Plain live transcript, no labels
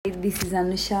this is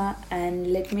Anusha,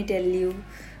 and let me tell you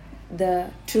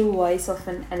the true voice of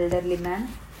an elderly man.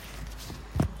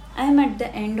 I am at the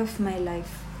end of my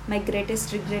life. My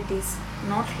greatest regret is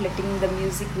not letting the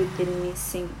music within me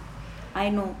sing. I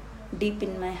know deep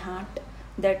in my heart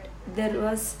that there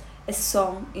was a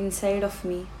song inside of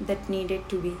me that needed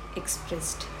to be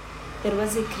expressed. There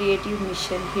was a creative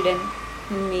mission hidden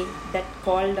in me that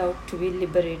called out to be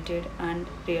liberated and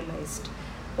realized.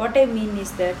 What I mean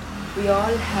is that we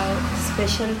all have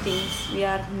special things we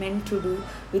are meant to do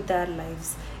with our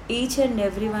lives. Each and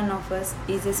every one of us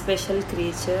is a special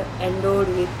creature endowed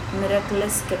with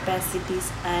miraculous capacities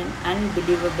and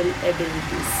unbelievable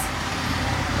abilities.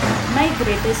 My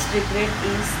greatest regret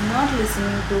is not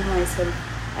listening to myself.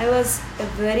 I was a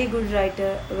very good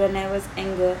writer when I was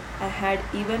younger. I had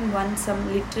even won some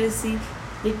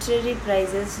literary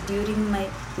prizes during my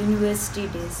university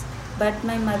days. But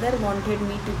my mother wanted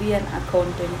me to be an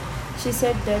accountant. She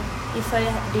said that if I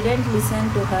didn't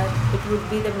listen to her, it would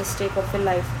be the mistake of a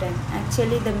lifetime.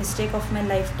 Actually, the mistake of my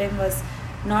lifetime was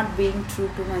not being true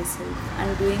to myself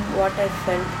and doing what I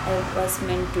felt I was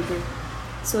meant to do.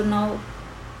 So now,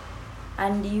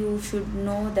 and you should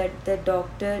know that the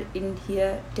doctor in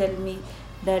here tell me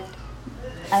that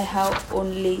I have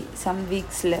only some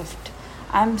weeks left.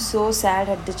 I'm so sad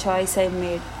at the choice I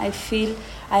made. I feel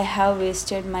I have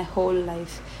wasted my whole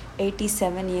life.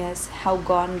 87 years have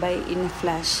gone by in a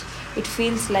flash. It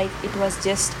feels like it was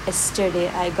just yesterday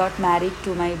I got married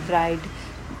to my bride,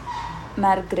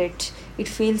 Margaret. It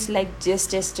feels like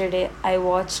just yesterday I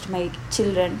watched my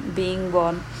children being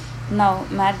born. Now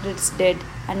Margaret's dead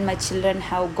and my children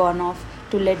have gone off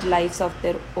to lead lives of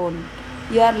their own.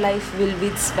 Your life will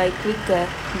whiz by quicker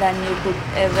than you could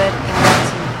ever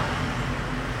imagine.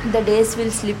 The days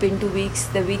will slip into weeks,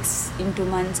 the weeks into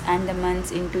months, and the months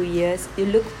into years. You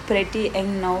look pretty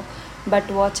young now, but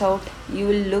watch out, you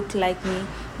will look like me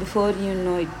before you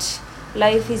know it.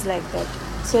 Life is like that.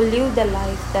 So live the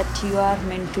life that you are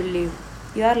meant to live.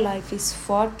 Your life is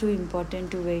far too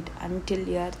important to wait until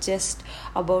you are just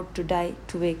about to die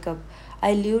to wake up.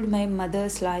 I lived my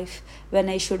mother's life when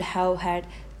I should have had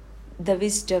the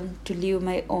wisdom to live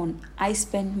my own. I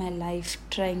spent my life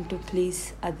trying to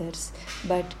please others,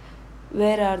 but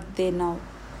where are they now?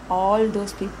 All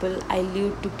those people I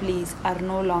lived to please are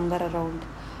no longer around.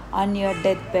 On your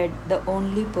deathbed, the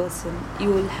only person you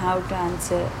will have to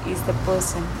answer is the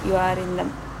person you are in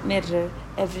the mirror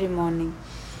every morning.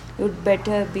 You'd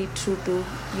better be true to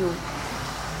you.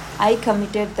 I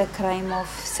committed the crime of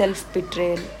self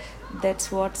betrayal.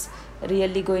 That's what's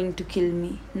really going to kill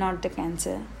me, not the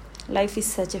cancer. Life is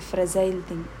such a fragile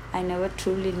thing. I never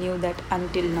truly knew that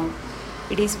until now.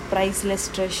 It is priceless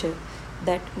treasure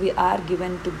that we are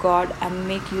given to God and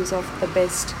make use of the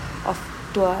best of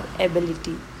to our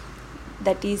ability.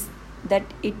 That is that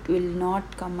it will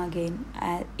not come again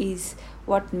is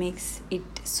what makes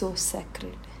it so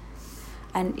sacred.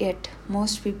 And yet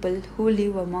most people who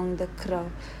live among the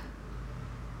crowd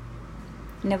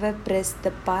never press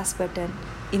the pause button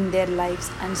in their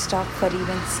lives and stop for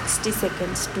even 60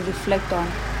 seconds to reflect on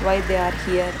why they are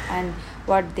here and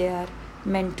what they are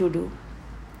meant to do.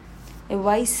 A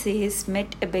wise sage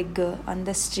met a beggar on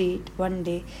the street one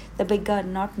day. The beggar,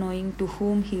 not knowing to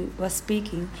whom he was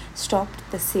speaking, stopped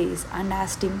the sage and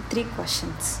asked him three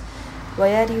questions.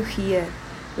 Why are you here?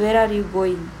 Where are you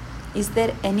going? Is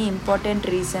there any important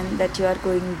reason that you are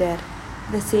going there?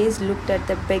 The sage looked at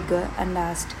the beggar and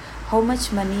asked how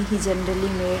much money he generally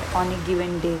made on a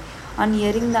given day. On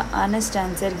hearing the honest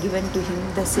answer given to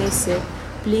him, the sage said,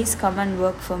 please come and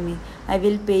work for me. I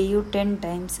will pay you 10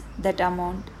 times that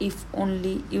amount if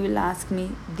only you will ask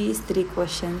me these three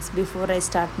questions before I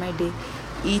start my day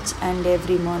each and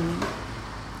every morning.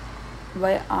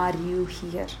 Why are you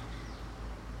here?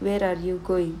 Where are you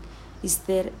going? Is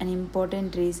there an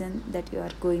important reason that you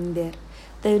are going there?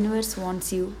 The universe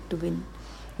wants you to win.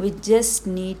 We just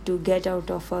need to get out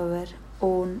of our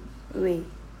own way.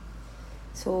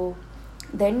 So,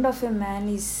 the end of a man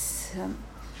is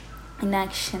in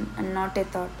action and not a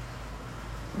thought,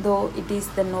 though it is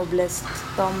the noblest.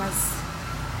 Thomas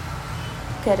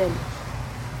Carroll.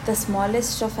 The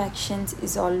smallest of actions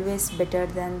is always better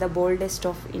than the boldest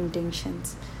of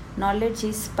intentions. Knowledge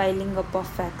is piling up of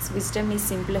facts. Wisdom is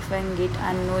simplifying it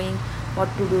and knowing what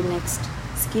to do next.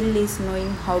 Skill is knowing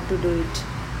how to do it.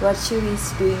 Virtue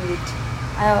is doing it.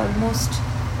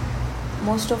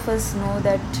 Most of us know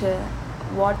that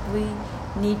what we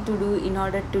need to do in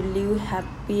order to live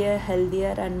happier,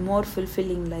 healthier, and more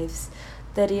fulfilling lives.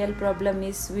 The real problem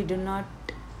is we do not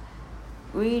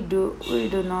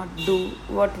do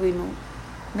what we know.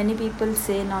 Many people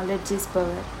say knowledge is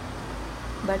power,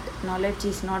 but knowledge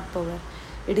is not power.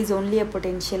 It is only a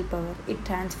potential power. It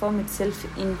transforms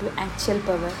itself into actual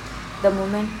power the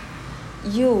moment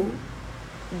you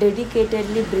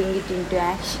dedicatedly bring it into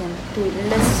action. To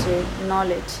illustrate,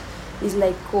 knowledge is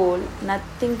like coal.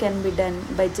 Nothing can be done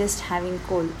by just having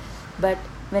coal, but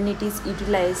when it is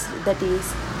utilized, that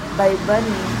is, by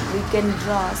burning, we can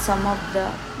draw some of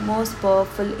the most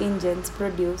powerful engines,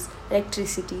 produce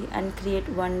electricity, and create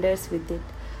wonders with it.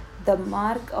 The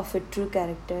mark of a true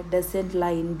character doesn't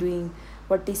lie in doing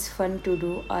what is fun to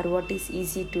do or what is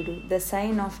easy to do. The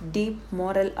sign of deep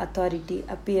moral authority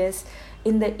appears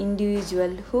in the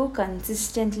individual who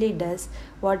consistently does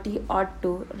what he ought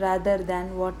to rather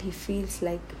than what he feels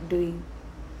like doing.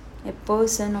 A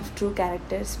person of true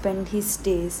character spends his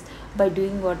days by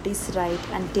doing what is right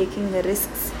and taking the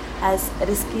risks, as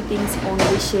risky things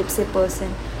only shapes a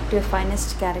person to a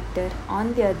finest character.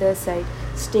 On the other side,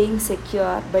 staying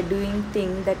secure by doing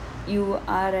things that you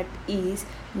are at ease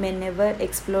may never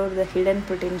explore the hidden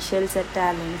potentials or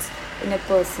talents in a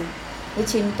person,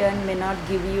 which in turn may not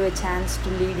give you a chance to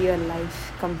lead your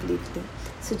life completely.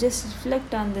 So just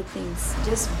reflect on the things,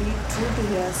 just be true to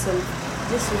yourself,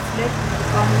 just reflect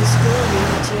on the story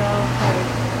which you have heard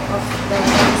of the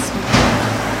wise man.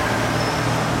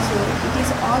 So it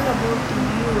is all about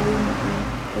you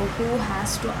who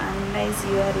has to analyze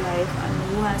your life and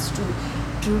who has to be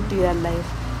true to your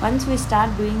life. Once we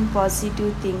start doing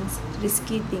positive things,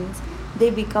 risky things, they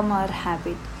become our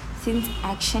habit. Since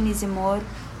action is a more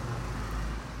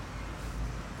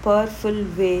powerful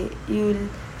way, you will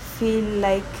feel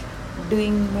like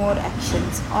doing more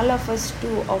actions. All of us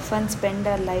too often spend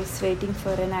our lives waiting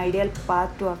for an ideal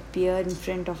path to appear in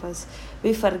front of us.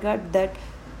 We forget that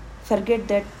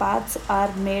paths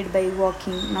are made by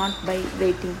walking, not by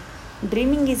waiting.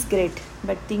 Dreaming is great,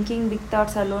 but thinking big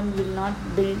thoughts alone will not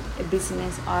build a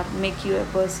business or make you a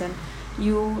person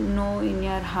you know in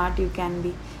your heart you can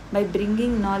be. By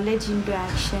bringing knowledge into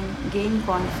action, gain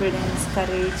confidence,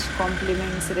 courage,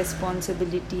 compliments,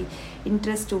 responsibility,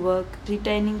 interest to work,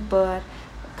 retaining power,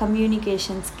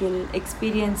 communication skill,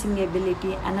 experiencing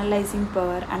ability, analyzing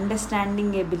power,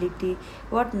 understanding ability,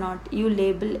 whatnot. You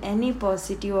label any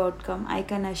positive outcome. I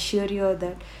can assure you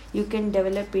that you can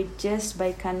develop it just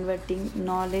by converting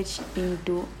knowledge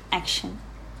into action.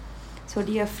 So,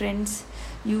 dear friends,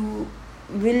 you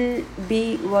will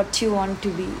be what you want to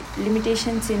be.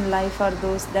 Limitations in life are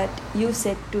those that you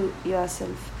set to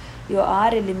yourself. You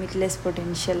are a limitless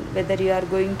potential. Whether you are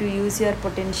going to use your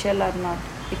potential or not,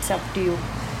 it's up to you.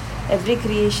 Every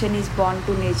creation is born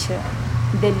to nature.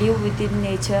 They live within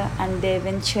nature and they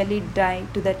eventually die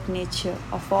to that nature.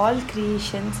 Of all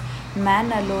creations,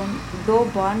 man alone, though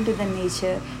born to the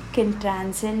nature, can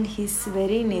transcend his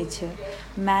very nature.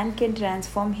 Man can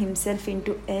transform himself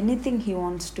into anything he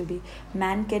wants to be.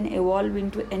 Man can evolve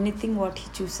into anything what he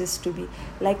chooses to be.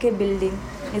 Like a building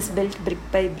is built brick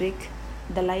by brick,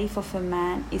 the life of a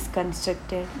man is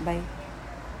constructed by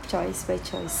choice.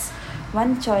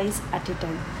 One choice at a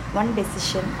time, one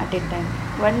decision at a time,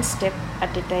 one step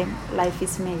at a time, life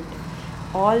is made.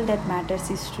 All that matters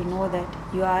is to know that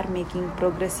you are making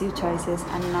progressive choices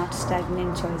and not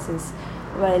stagnant choices.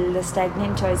 While the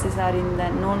stagnant choices are in the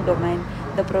known domain,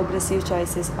 the progressive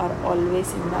choices are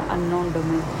always in the unknown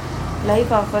domain.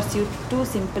 Life offers you two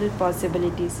simple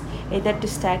possibilities, either to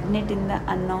stagnate in the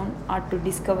unknown or to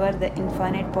discover the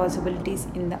infinite possibilities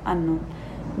in the unknown.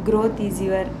 Growth is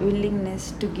your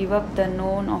willingness to give up the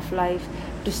known of life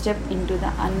to step into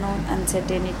the unknown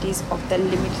uncertainties of the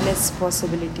limitless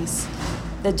possibilities.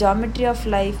 The geometry of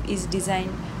life is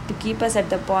designed to keep us at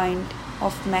the point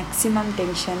of maximum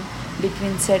tension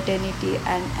between certainty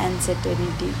and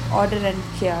uncertainty, order and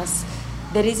chaos.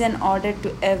 There is an order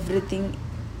to everything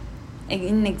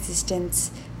in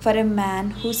existence. For a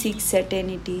man who seeks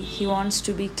certainty, he wants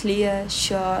to be clear,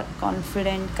 sure,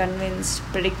 confident, convinced,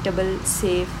 predictable,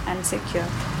 safe, and secure.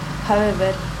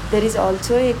 However, there is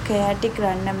also a chaotic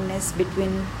randomness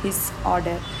between his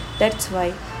order. That's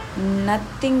why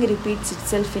nothing repeats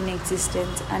itself in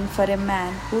existence, and for a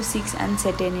man who seeks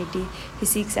uncertainty, he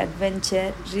seeks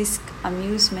adventure, risk,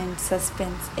 amusement,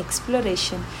 suspense,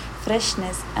 exploration,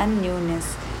 freshness, and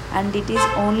newness. And it is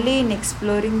only in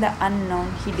exploring the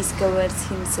unknown he discovers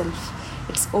himself.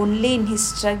 It's only in his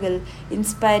struggle,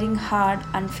 inspiring hard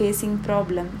and facing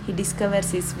problem, he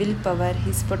discovers his willpower,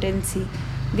 his potency,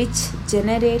 which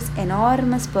generates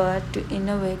enormous power to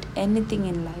innovate anything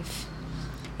in life.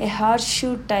 A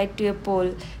horseshoe tied to a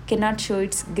pole cannot show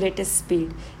its greatest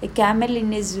speed. A camel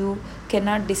in a zoo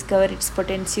cannot discover its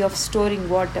potency of storing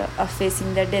water or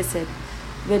facing the desert.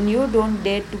 When you don't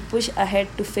dare to push ahead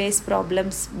to face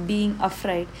problems, being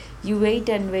afraid, you wait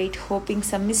and wait, hoping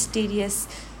some mysterious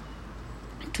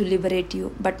to liberate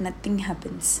you, but nothing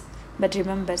happens. But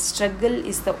remember, struggle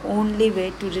is the only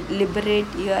way to liberate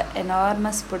your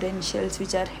enormous potentials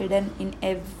which are hidden in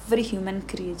every human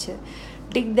creature.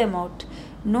 Dig them out.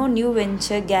 No new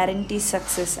venture guarantees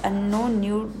success, and no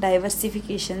new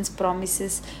diversifications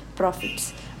promises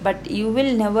profits. But you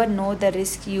will never know the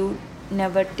risk you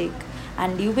never take,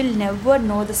 and you will never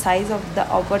know the size of the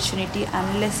opportunity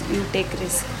unless you take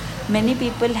risk. Many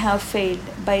people have failed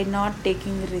by not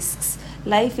taking risks.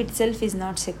 Life itself is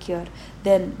not secure.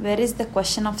 Then, where is the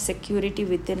question of security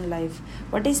within life?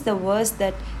 What is the worst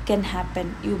that can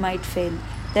happen? You might fail.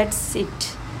 That's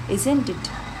it, isn't it?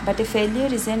 But a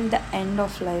failure isn't the end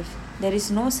of life. There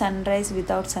is no sunrise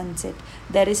without sunset.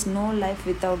 There is no life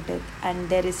without death. And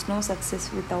there is no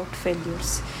success without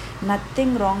failures.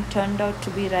 Nothing wrong turned out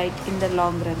to be right in the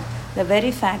long run. The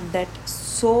very fact that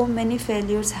so many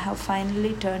failures have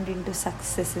finally turned into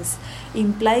successes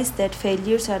implies that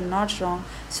failures are not wrong.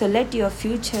 So let your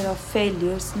future of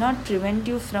failures not prevent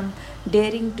you from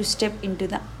daring to step into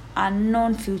the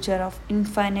unknown future of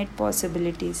infinite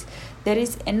possibilities. There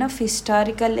is enough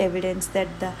historical evidence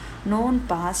that the known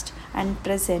past and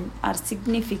present are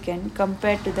significant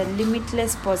compared to the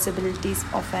limitless possibilities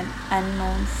of an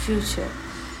unknown future.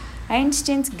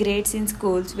 Einstein's grades in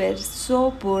schools were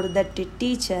so poor that a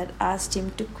teacher asked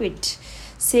him to quit,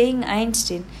 saying,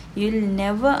 Einstein, you'll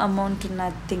never amount to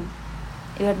nothing.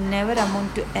 You'll never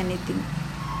amount to anything.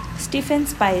 Stephen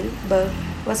Spielberg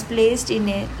was placed in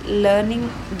a learning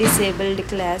disabled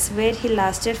class where he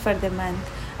lasted for the month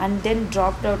and then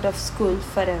dropped out of school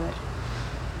forever.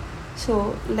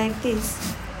 So, like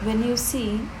this, when you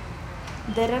see,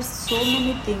 there are so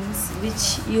many things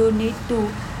which you need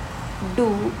to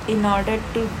do in order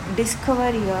to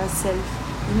discover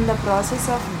yourself. In the process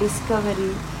of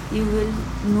discovery, you will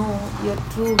know your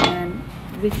true man,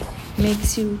 which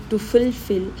makes you to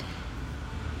fulfill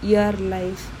your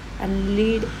life and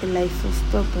lead a life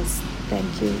of purpose.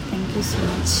 Thank you so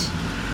much.